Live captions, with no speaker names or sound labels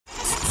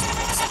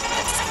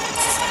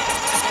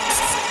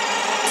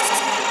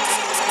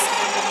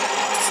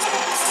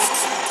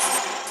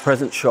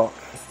Present Shock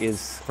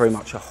is very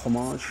much a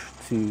homage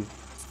to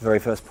the very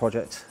first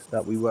project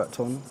that we worked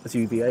on as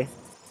UVA.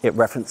 It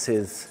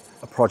references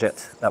a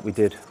project that we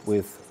did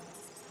with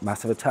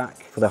Massive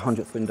Attack for their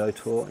 100th window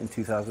tour in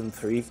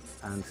 2003,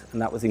 and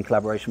that was in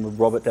collaboration with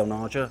Robert Del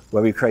Naja,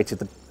 where we created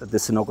the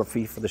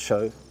scenography for the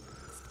show.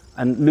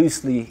 And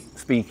loosely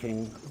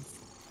speaking,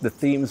 the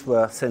themes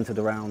were centered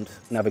around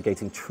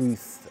navigating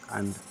truth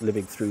and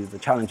living through the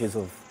challenges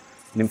of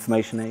an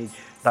information age.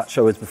 That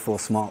show was before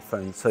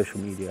smartphones, social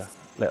media,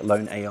 let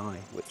alone AI,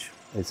 which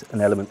is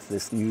an element to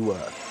this new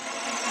work.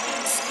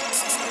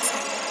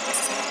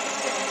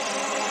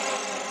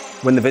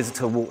 When the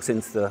visitor walks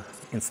into the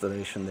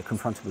installation, they're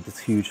confronted with this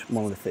huge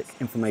monolithic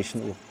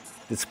informational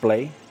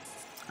display,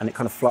 and it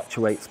kind of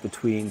fluctuates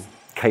between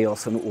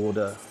chaos and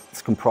order.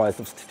 It's comprised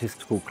of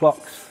statistical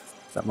clocks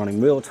that run in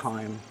real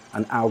time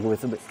and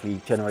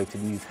algorithmically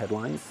generated news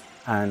headlines,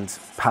 and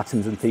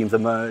patterns and themes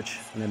emerge,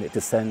 and then it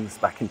descends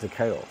back into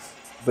chaos.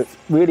 But it's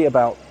really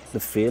about the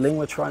feeling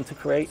we're trying to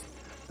create,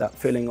 that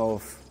feeling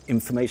of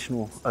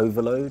informational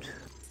overload